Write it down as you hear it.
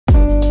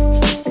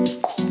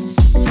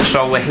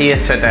So we're here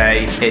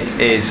today. It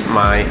is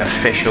my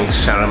official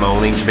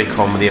ceremony to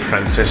become the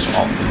apprentice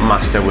of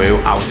Master Wu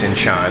out in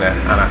China,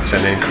 and that's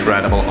an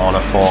incredible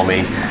honour for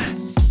me.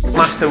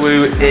 Master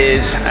Wu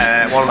is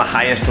one of the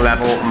highest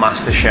level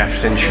master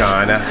chefs in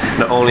China.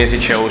 Not only has he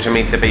chosen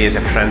me to be his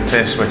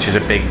apprentice, which is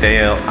a big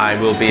deal, I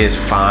will be his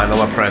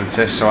final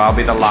apprentice, so I'll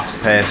be the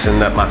last person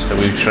that Master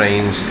Wu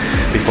trains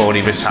before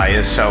he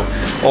retires. So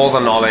all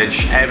the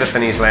knowledge,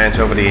 everything he's learnt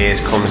over the years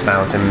comes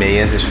down to me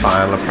as his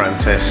final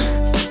apprentice.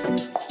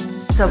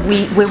 So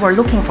we were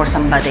looking for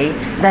somebody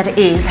that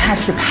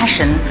has the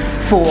passion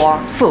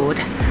for food,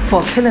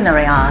 for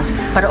culinary arts,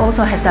 but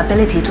also has the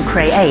ability to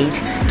create,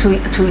 to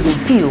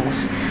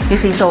infuse. You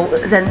see, so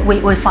then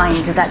we find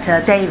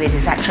that David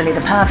is actually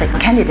the perfect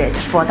candidate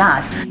for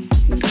that.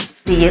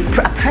 The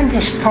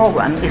apprentice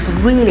program is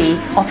really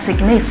of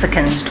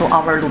significance to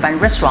our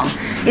Luban restaurant.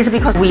 It's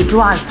because we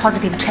drive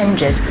positive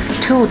changes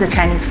to the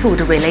Chinese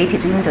food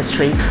related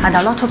industry, and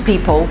a lot of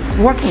people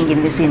working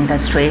in this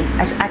industry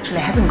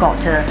hasn't got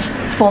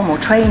formal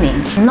training.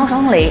 Not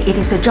only it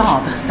is a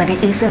job, but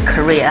it is a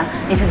career,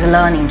 it is a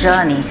learning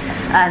journey.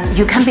 And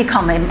you can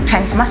become a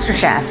Chinese master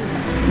chef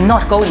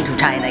not going to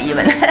China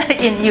even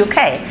in UK.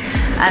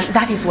 And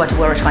that is what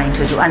we're trying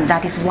to do, and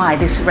that is why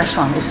this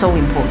restaurant is so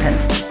important.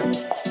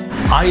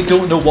 I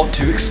don't know what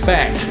to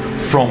expect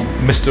from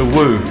Mr.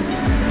 Wu,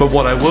 but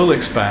what I will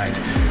expect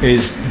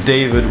is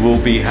David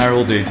will be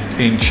heralded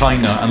in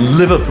China, and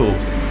Liverpool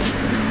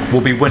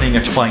will be winning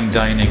a fine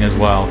dining as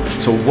well.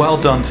 So well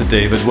done to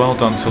David, well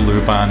done to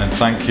Luban, and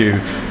thank you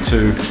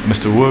to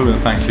Mr. Wu,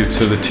 and thank you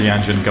to the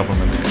Tianjin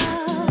government.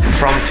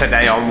 From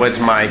today onwards,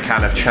 my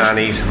kind of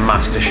Chinese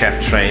master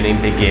chef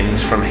training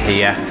begins from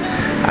here.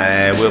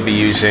 We'll be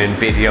using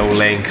video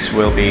links,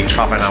 we'll be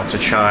travelling out to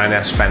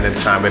China, spending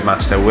time with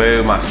Master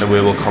Wu. Master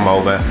Wu will come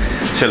over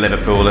to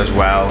Liverpool as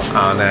well,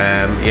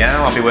 and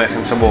yeah, I'll be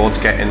working towards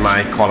getting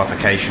my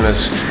qualification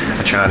as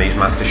a Chinese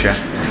master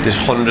chef. There's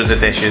hundreds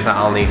of dishes that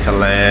I'll need to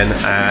learn.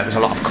 There's a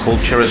lot of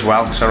culture as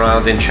well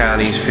surrounding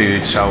Chinese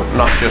food, so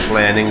not just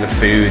learning the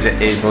food,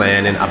 it is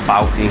learning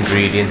about the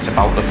ingredients,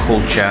 about the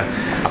culture,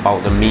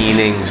 about the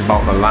meanings,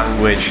 about the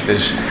language.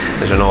 There's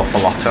an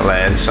awful lot to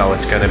learn, so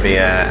it's going to be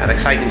an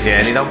exciting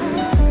journey though.